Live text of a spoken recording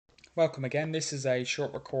Welcome again. This is a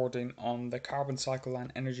short recording on the carbon cycle and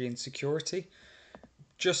energy insecurity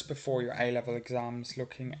just before your A-level exams,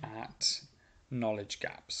 looking at knowledge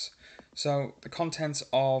gaps. So the contents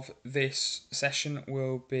of this session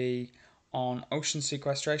will be on ocean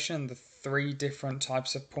sequestration, the three different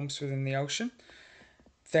types of pumps within the ocean,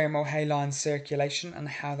 thermohaline circulation and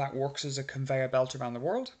how that works as a conveyor belt around the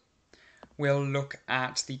world. We'll look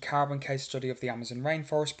at the carbon case study of the Amazon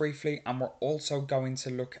rainforest briefly, and we're also going to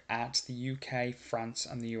look at the UK, France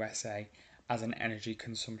and the USA as an energy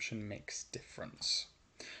consumption mix difference.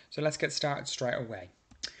 So let's get started straight away.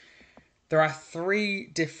 There are three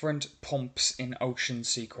different pumps in ocean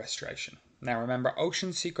sequestration. Now remember,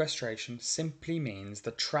 ocean sequestration simply means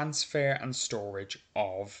the transfer and storage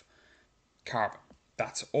of carbon.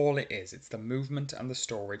 That's all it is. It's the movement and the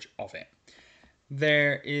storage of it.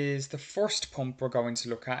 There is the first pump we're going to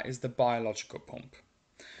look at is the biological pump.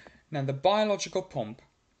 Now the biological pump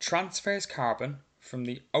transfers carbon from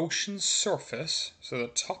the ocean's surface, so the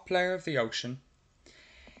top layer of the ocean,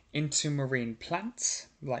 into marine plants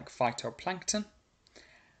like phytoplankton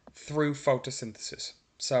through photosynthesis.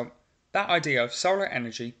 So that idea of solar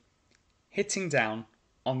energy hitting down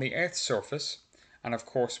on the Earth's surface, and of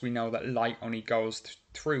course we know that light only goes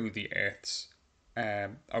through the Earth's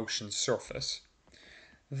ocean's surface,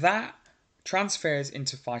 that transfers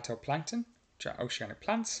into phytoplankton, which are oceanic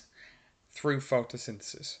plants, through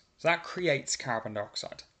photosynthesis. So that creates carbon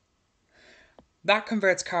dioxide. That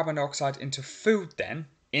converts carbon dioxide into food then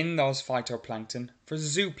in those phytoplankton for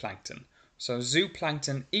zooplankton. So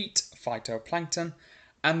zooplankton eat phytoplankton,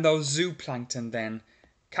 and those zooplankton then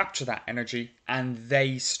capture that energy and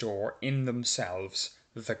they store in themselves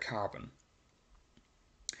the carbon.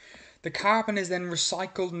 The carbon is then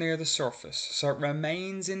recycled near the surface, so it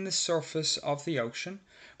remains in the surface of the ocean,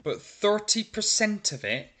 but 30% of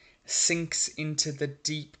it sinks into the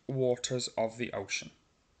deep waters of the ocean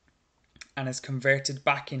and is converted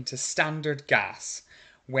back into standard gas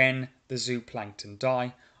when the zooplankton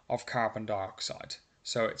die of carbon dioxide.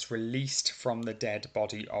 So it's released from the dead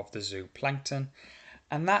body of the zooplankton,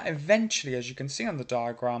 and that eventually, as you can see on the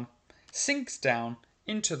diagram, sinks down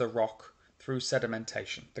into the rock through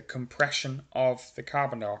sedimentation, the compression of the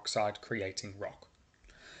carbon dioxide creating rock.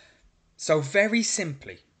 So very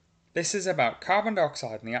simply, this is about carbon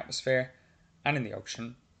dioxide in the atmosphere and in the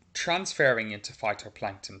ocean transferring into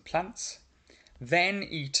phytoplankton plants, then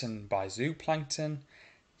eaten by zooplankton,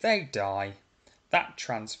 they die, that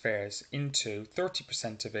transfers into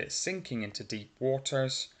 30% of it sinking into deep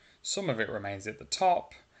waters, some of it remains at the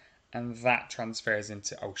top, and that transfers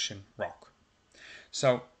into ocean rock.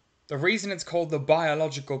 So the reason it's called the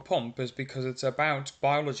biological pump is because it's about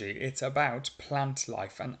biology, it's about plant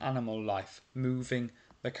life and animal life moving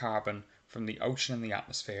the carbon from the ocean and the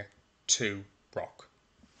atmosphere to rock.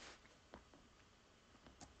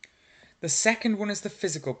 The second one is the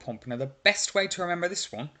physical pump. Now the best way to remember this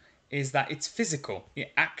one is that it's physical.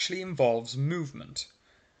 It actually involves movement.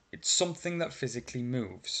 It's something that physically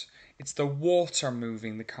moves. It's the water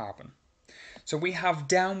moving the carbon. So we have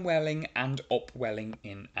downwelling and upwelling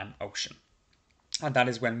in an ocean. And that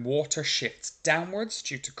is when water shifts downwards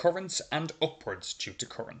due to currents and upwards due to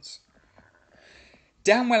currents.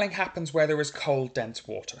 Downwelling happens where there is cold, dense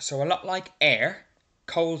water. So a lot like air,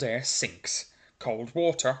 cold air sinks. Cold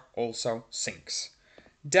water also sinks.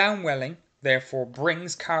 Downwelling therefore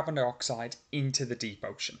brings carbon dioxide into the deep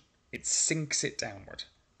ocean. It sinks it downward.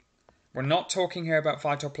 We're not talking here about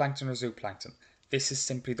phytoplankton or zooplankton. This is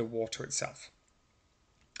simply the water itself.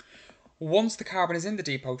 Once the carbon is in the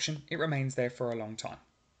deep ocean, it remains there for a long time.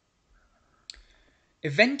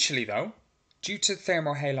 Eventually though, due to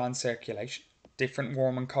thermohaline circulation, different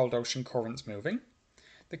warm and cold ocean currents moving,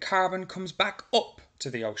 the carbon comes back up to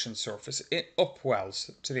the ocean surface. It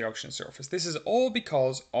upwells to the ocean surface. This is all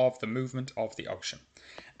because of the movement of the ocean.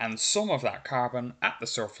 And some of that carbon at the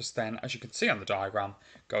surface then, as you can see on the diagram,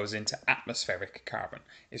 goes into atmospheric carbon,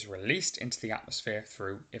 is released into the atmosphere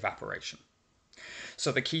through evaporation.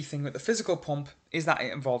 So the key thing with the physical pump is that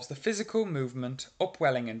it involves the physical movement,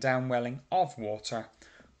 upwelling and downwelling of water.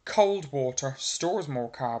 Cold water stores more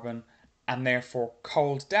carbon, and therefore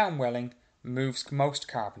cold downwelling moves most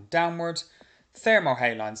carbon downward.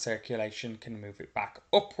 Thermohaline circulation can move it back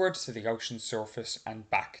upward to the ocean surface and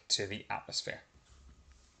back to the atmosphere.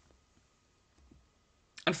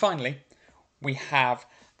 And finally, we have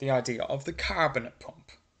the idea of the carbonate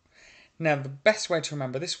pump. Now, the best way to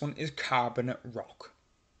remember this one is carbonate rock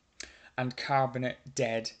and carbonate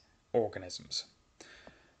dead organisms.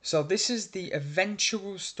 So this is the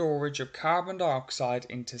eventual storage of carbon dioxide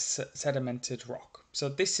into sedimented rock. So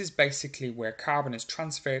this is basically where carbon is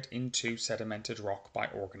transferred into sedimented rock by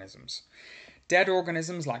organisms. Dead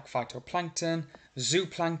organisms like phytoplankton,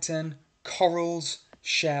 zooplankton, corals,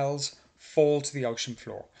 shells fall to the ocean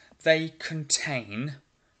floor. They contain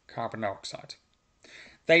carbon dioxide.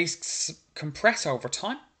 They compress over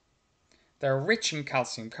time. They're rich in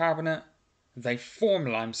calcium carbonate. They form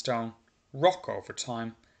limestone, rock over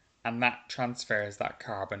time, and that transfers that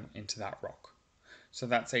carbon into that rock. So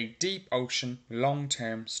that's a deep ocean,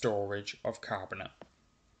 long-term storage of carbonate.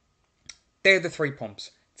 They're the three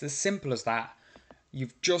pumps. It's as simple as that.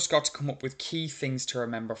 You've just got to come up with key things to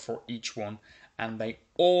remember for each one, and they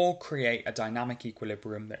all create a dynamic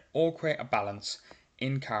equilibrium. They all create a balance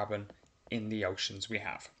in carbon in the oceans we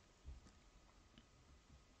have.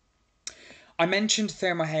 I mentioned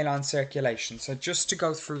thermohaline circulation, so just to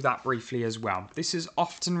go through that briefly as well. This is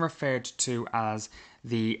often referred to as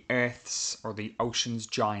the Earth's or the ocean's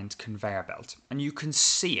giant conveyor belt, and you can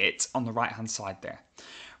see it on the right hand side there.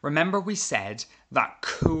 Remember we said that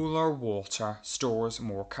cooler water stores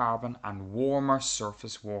more carbon and warmer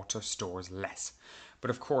surface water stores less. But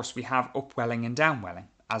of course we have upwelling and downwelling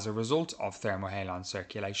as a result of thermohaline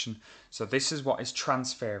circulation. So this is what is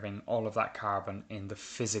transferring all of that carbon in the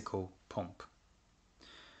physical pump.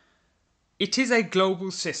 It is a global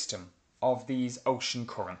system of these ocean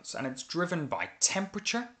currents, and it's driven by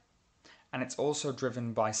temperature, and it's also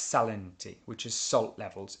driven by salinity, which is salt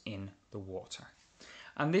levels in the water.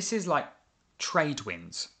 And this is like trade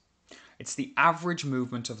winds. It's the average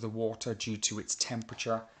movement of the water due to its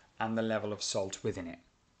temperature and the level of salt within it.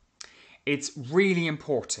 It's really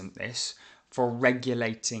important, this, for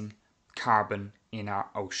regulating carbon in our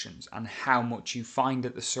oceans and how much you find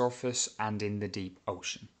at the surface and in the deep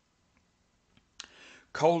ocean.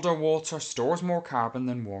 Colder water stores more carbon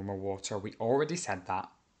than warmer water. We already said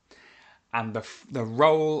that. And the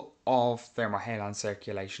role of thermohaline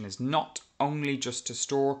circulation is not only just to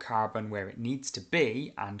store carbon where it needs to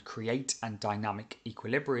be and create a dynamic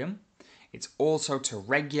equilibrium, it's also to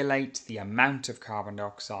regulate the amount of carbon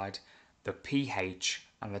dioxide, the pH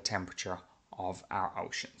and the temperature of our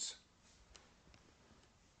oceans.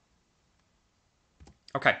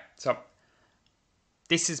 Okay, so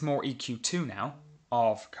this is more EQ2 now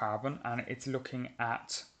of carbon, and it's looking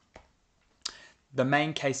at the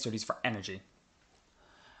main case studies for energy.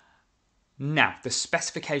 Now, the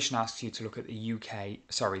specification asks you to look at the USA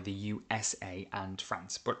and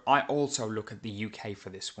France, but I also look at the UK for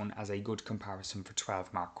this one as a good comparison for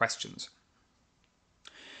 12-mark questions.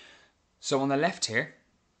 So on the left here,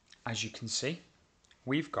 as you can see,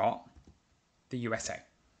 we've got the USA.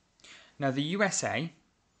 Now, the USA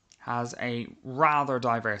has a rather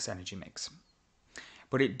diverse energy mix,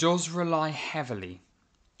 but it does rely heavily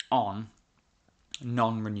on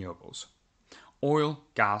non-renewables, oil,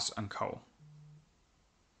 gas and coal.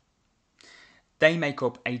 They make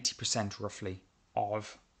up 80% roughly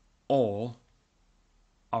of all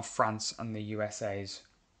of France and the USA's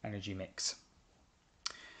energy mix.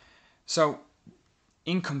 So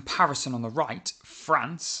in comparison on the right,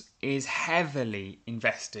 France is heavily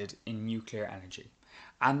invested in nuclear energy.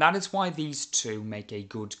 And that is why these two make a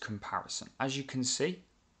good comparison. As you can see,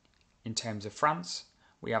 in terms of France,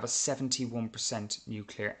 we have a 71%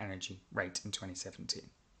 nuclear energy rate in 2017.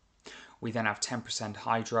 We then have 10%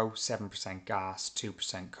 hydro, 7% gas,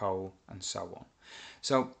 2% coal, and so on.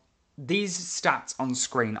 So these stats on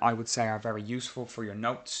screen, I would say, are very useful for your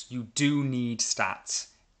notes. You do need stats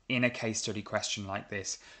in a case study question like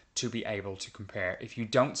this to be able to compare. If you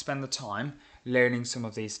don't spend the time learning some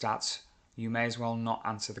of these stats, you may as well not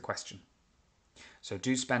answer the question. So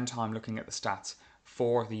do spend time looking at the stats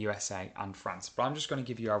for the USA and France. But I'm just going to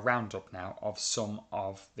give you a roundup now of some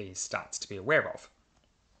of these stats to be aware of.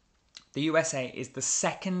 The USA is the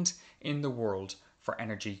second in the world for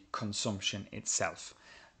energy consumption itself.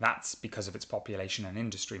 That's because of its population and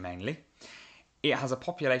industry mainly. It has a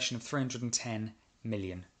population of 310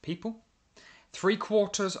 million people.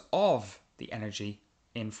 3/4 of the energy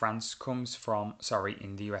in France comes from,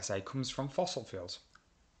 in the USA comes from fossil fuels,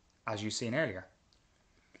 as you've seen earlier.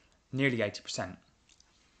 Nearly 80%.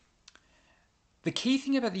 The key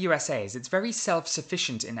thing about the USA is it's very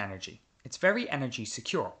self-sufficient in energy. It's very energy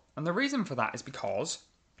secure. And the reason for that is because,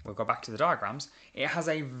 we'll go back to the diagrams, it has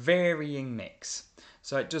a varying mix.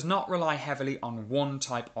 So it does not rely heavily on one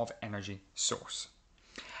type of energy source.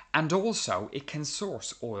 And also, it can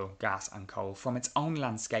source oil, gas and coal from its own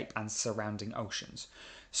landscape and surrounding oceans.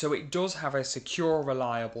 So it does have a secure,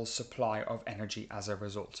 reliable supply of energy as a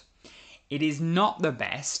result. It is not the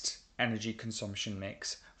best energy consumption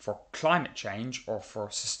mix for climate change or for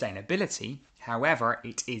sustainability. However,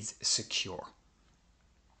 it is secure.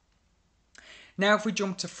 Now if we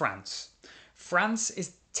jump to France. France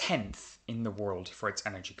is 10th in the world for its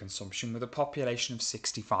energy consumption with a population of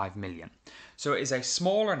 65 million. So it is a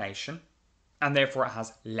smaller nation and therefore it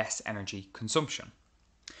has less energy consumption.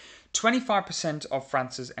 25% of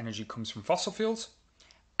France's energy comes from fossil fuels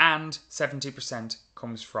and 70%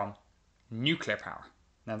 comes from nuclear power.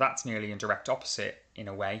 Now that's nearly in direct opposite, in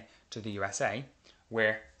a way, to the USA,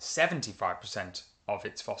 where 75% of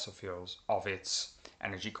its fossil fuels, of its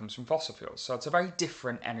energy comes from fossil fuels. So it's a very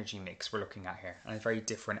different energy mix we're looking at here, and a very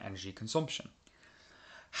different energy consumption.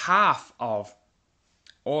 Half of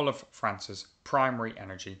all of France's primary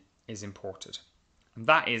energy is imported, and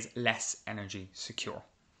that is less energy secure.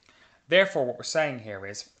 Therefore, what we're saying here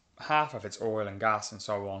is half of its oil and gas and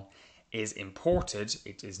so on is imported.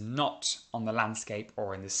 It is not on the landscape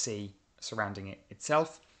or in the sea surrounding it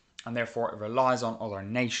itself, and therefore it relies on other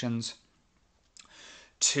nations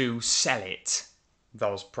to sell it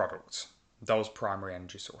those products, those primary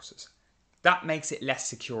energy sources. That makes it less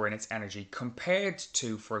secure in its energy compared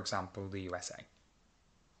to, for example, the USA.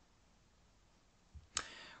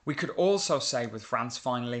 We could also say with France,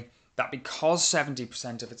 finally, that because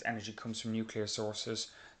 70% of its energy comes from nuclear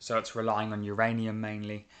sources, so it's relying on uranium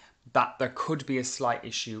mainly, that there could be a slight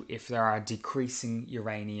issue if there are decreasing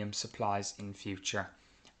uranium supplies in future,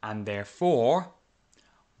 and therefore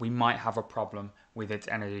we might have a problem with its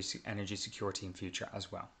energy security in future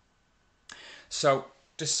as well. So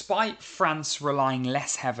despite France relying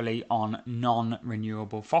less heavily on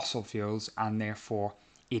non-renewable fossil fuels, and therefore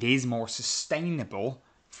it is more sustainable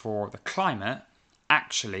for the climate,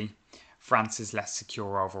 actually France is less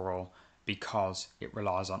secure overall because it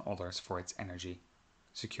relies on others for its energy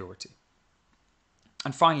security.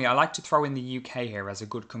 And finally, I like to throw in the UK here as a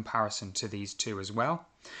good comparison to these two as well.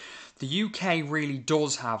 The UK really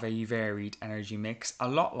does have a varied energy mix, a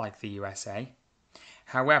lot like the USA.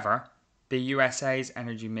 However, the USA's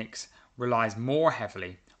energy mix relies more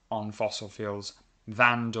heavily on fossil fuels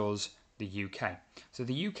than does the UK. So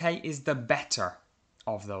the UK is the better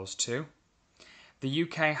of those two. The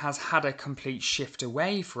UK has had a complete shift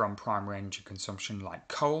away from primary energy consumption like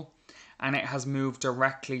coal, and it has moved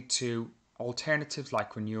directly to alternatives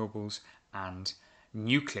like renewables and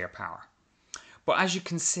nuclear power. But as you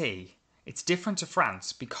can see, it's different to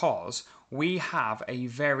France because we have a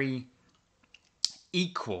very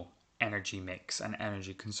equal energy mix and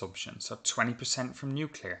energy consumption. So 20% from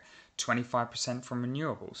nuclear, 25% from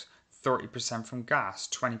renewables, 30% from gas,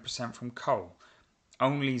 20% from coal.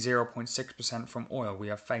 Only 0.6% from oil. We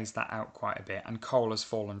have phased that out quite a bit, and coal has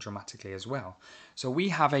fallen dramatically as well. So we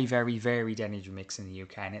have a very varied energy mix in the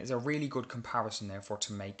UK, and it is a really good comparison therefore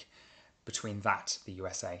to make between that, the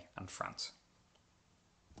USA and France.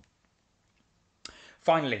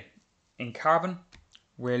 Finally, in carbon,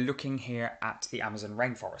 we're looking here at the Amazon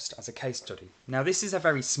rainforest as a case study. Now this is a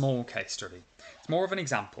very small case study. It's more of an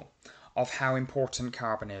example of how important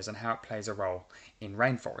carbon is and how it plays a role in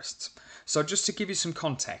rainforests. So just to give you some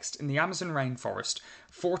context, in the Amazon rainforest,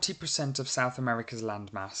 40% of South America's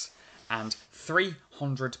landmass and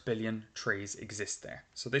 300 billion trees exist there.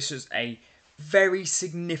 So this is a very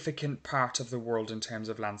significant part of the world in terms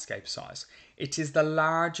of landscape size. It is the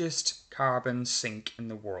largest carbon sink in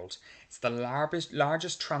the world. It's the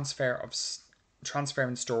largest transfer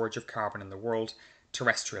and storage of carbon in the world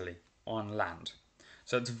terrestrially on land.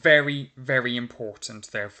 So it's very, very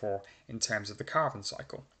important, therefore, in terms of the carbon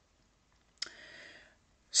cycle.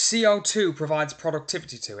 CO2 provides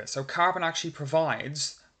productivity to it. So carbon actually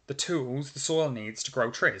provides the tools the soil needs to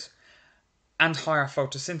grow trees and higher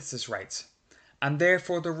photosynthesis rates, and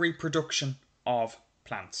therefore the reproduction of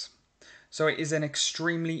plants. So it is an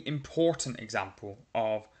extremely important example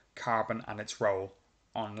of carbon and its role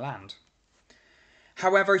on land.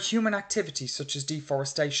 However, human activity such as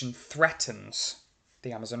deforestation threatens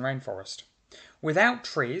the Amazon rainforest. Without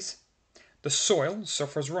trees, the soil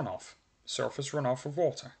suffers runoff, surface runoff of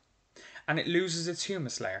water, and it loses its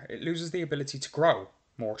humus layer. It loses the ability to grow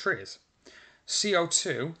more trees.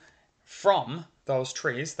 CO2 from those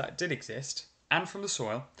trees that did exist and from the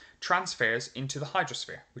soil transfers into the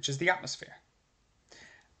hydrosphere, which is the atmosphere.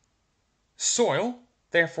 Soil,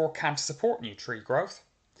 therefore, can't support new tree growth,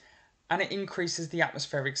 and it increases the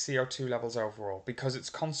atmospheric CO2 levels overall because it's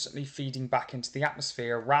constantly feeding back into the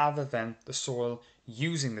atmosphere rather than the soil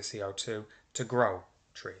using the CO2 to grow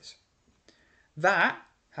trees. That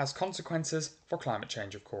has consequences for climate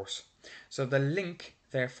change, of course. So the link,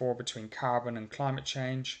 therefore, between carbon and climate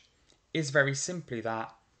change is very simply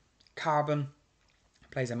that carbon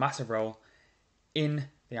plays a massive role in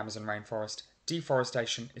the Amazon rainforest.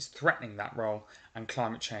 Deforestation is threatening that role, and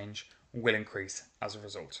climate change will increase as a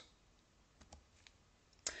result.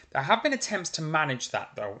 There have been attempts to manage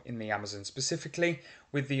that though in the Amazon, specifically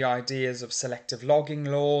with the ideas of selective logging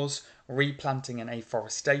laws, replanting and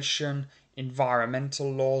afforestation,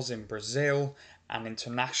 environmental laws in Brazil and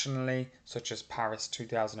internationally, such as Paris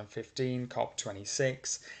 2015,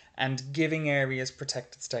 COP26, and giving areas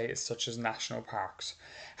protected status such as national parks.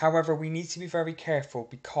 However, we need to be very careful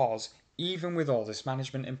because even with all this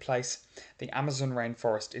management in place, the Amazon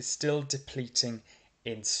rainforest is still depleting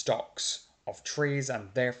in stocks of trees and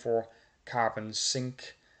therefore carbon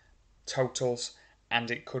sink totals,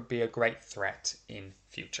 and it could be a great threat in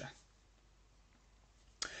future.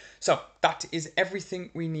 So that is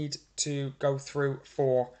everything we need to go through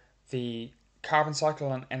for the carbon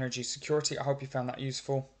cycle and energy security. I hope you found that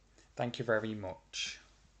useful. Thank you very much.